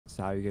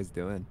So how are you guys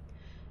doing?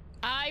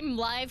 I'm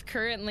live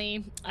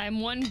currently.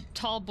 I'm one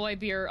tall boy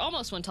beer,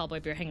 almost one tall boy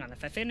beer. Hang on,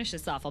 if I finish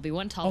this off, I'll be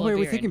one tall boy beer. Oh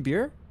wait, we're taking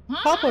beer?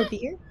 Tall boy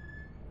beer?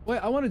 Wait,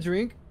 I want a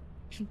drink.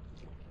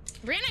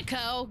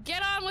 Renico,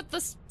 get on with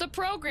the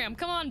program.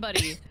 Come on,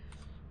 buddy.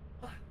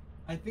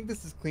 I think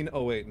this is clean.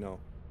 Oh wait, no.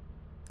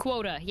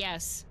 Quota,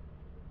 yes.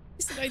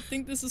 He said, I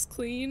think this is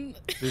clean.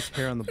 There's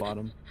hair on the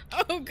bottom.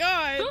 Oh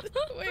god.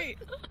 Wait.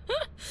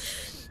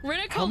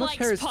 Renico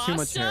likes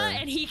pasta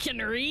and he can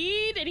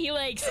read and he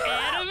likes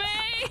anime.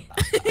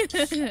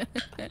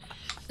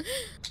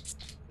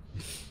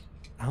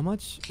 How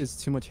much is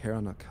too much hair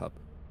on a cup?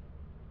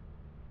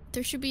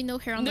 There should be no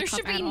hair on the cup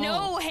at all. There should be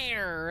no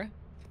hair.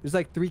 There's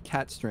like 3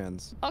 cat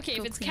strands. Okay,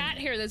 if it's cat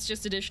hair, that's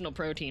just additional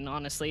protein,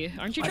 honestly.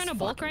 Aren't you trying to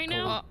bulk right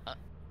now?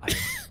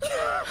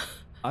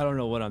 I don't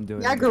know what I'm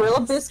doing. Yeah, gorilla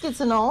biscuits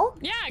and all?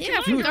 Yeah,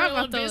 I forgot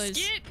about those.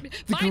 Biscuit.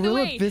 The By the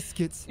way,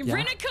 biscuits. Yeah.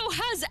 Renico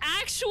has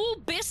actual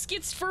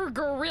biscuits for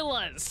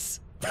gorillas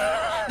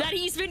that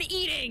he's been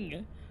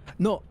eating.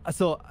 No,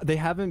 so they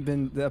haven't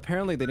been,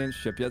 apparently they didn't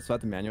ship yet, so I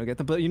have to manually get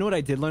them. But you know what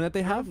I did learn that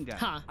they have?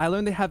 Huh. I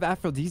learned they have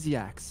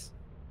aphrodisiacs.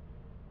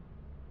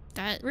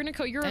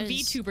 Renico, you're a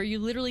VTuber. You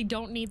literally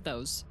don't need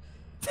those.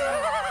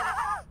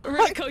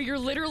 Renico, you're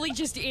literally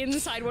just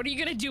inside. What are you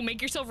gonna do?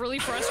 Make yourself really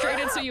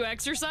frustrated so you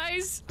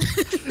exercise?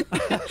 Is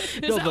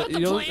that what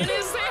the plan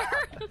is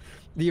there?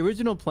 The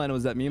original plan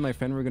was that me and my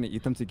friend were gonna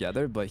eat them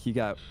together, but he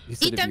said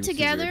eat them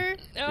together?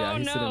 Oh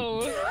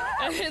no!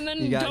 And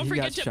then don't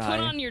forget to put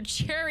on your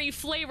cherry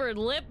flavored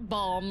lip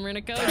balm,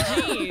 Renico.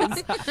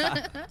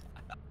 Jeez.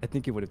 I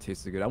think it would have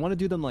tasted good. I want to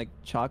do them like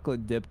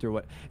chocolate dipped or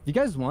what. If you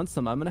guys want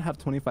some, I'm gonna have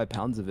 25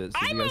 pounds of it. So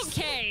I'm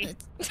okay.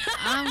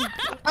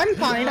 I'm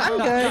fine. I'm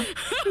good.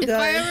 If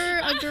I were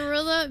a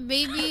gorilla,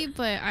 maybe,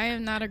 but I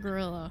am not a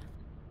gorilla.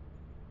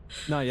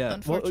 Not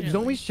yet. Well,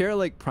 don't we share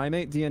like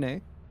primate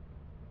DNA?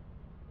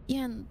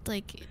 Yeah,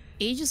 like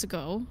ages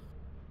ago.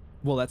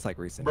 Well, that's like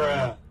recent.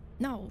 Bruh.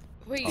 No.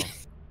 Wait.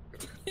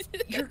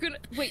 You're gonna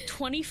wait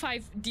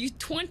 25? Do you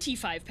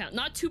 25 pounds?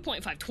 Not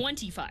 2.5.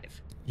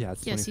 25. Yeah,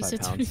 it's 25 yes, you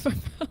said pounds.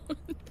 25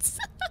 pounds.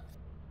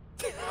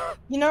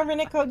 You know,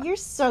 Renico, you're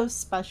so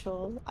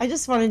special. I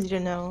just wanted you to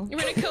know.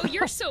 Renico,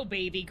 you're so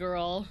baby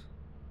girl.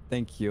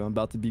 Thank you. I'm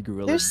about to be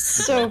gorilla. You're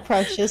so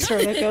precious,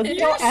 Renico.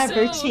 Don't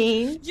ever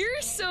change.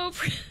 You're so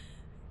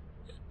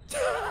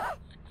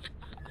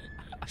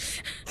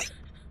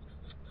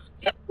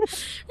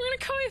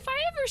Renico, if I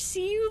ever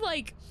see you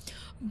like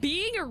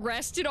being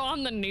arrested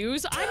on the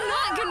news, I'm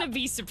not gonna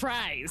be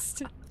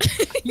surprised.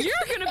 You're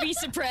gonna be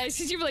surprised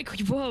because you're like,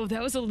 whoa,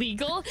 that was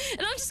illegal,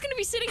 and I'm just gonna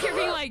be sitting here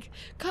being like,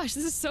 gosh,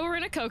 this is so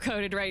Renico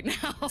coded right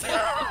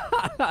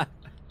now.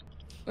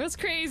 That's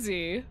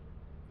crazy.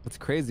 What's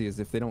crazy is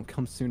if they don't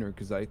come sooner,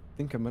 because I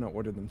think I'm gonna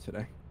order them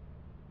today.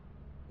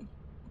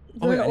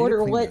 You're gonna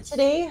order what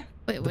today?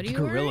 Wait, what are you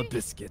Gorilla ordering?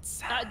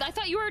 biscuits. I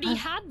thought you already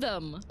had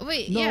them.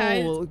 Wait, no,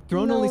 yeah.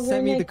 Throne only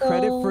sent me the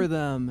credit for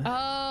them.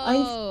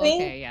 Oh,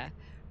 okay, yeah.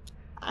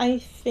 I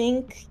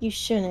think you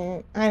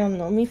shouldn't. I don't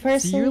know. Me personally.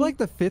 See, you're like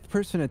the 5th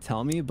person to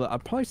tell me, but I'm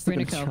probably still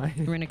gonna try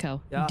it.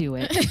 Renico, Yeah. do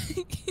it.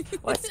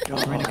 Let's go.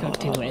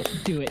 Renico, do it.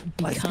 Do it.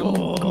 Let's Become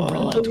go.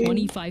 gorilla.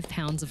 25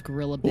 pounds of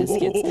gorilla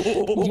biscuits.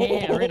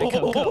 Yeah,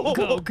 Renico,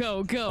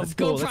 go. Let's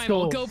Go let's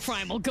primal, go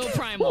primal, go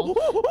primal.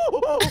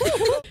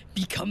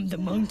 Become the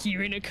monkey,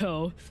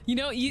 Renico. You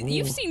know,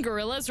 you've seen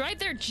gorillas, right?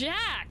 They're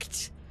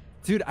jacked.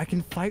 Dude, I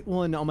can fight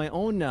one on my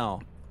own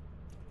now.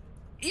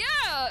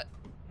 Yeah,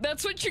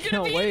 that's what you're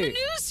gonna be in the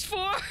news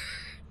for.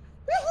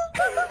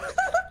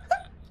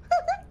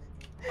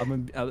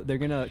 They're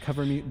gonna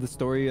cover me the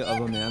story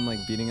of a man like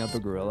beating up a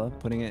gorilla,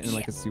 putting it in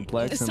like a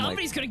suplex. Somebody's and,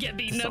 like, gonna get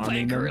beaten up by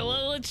a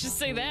gorilla. Let's just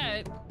say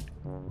that.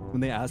 When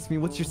they ask me,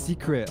 "What's your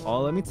secret?" Oh,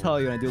 let me tell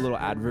you. And I do a little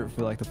advert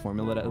for like the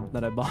formula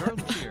that I bought.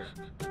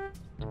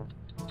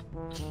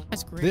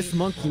 That's great. This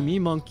monkey,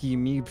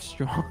 me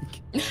strong.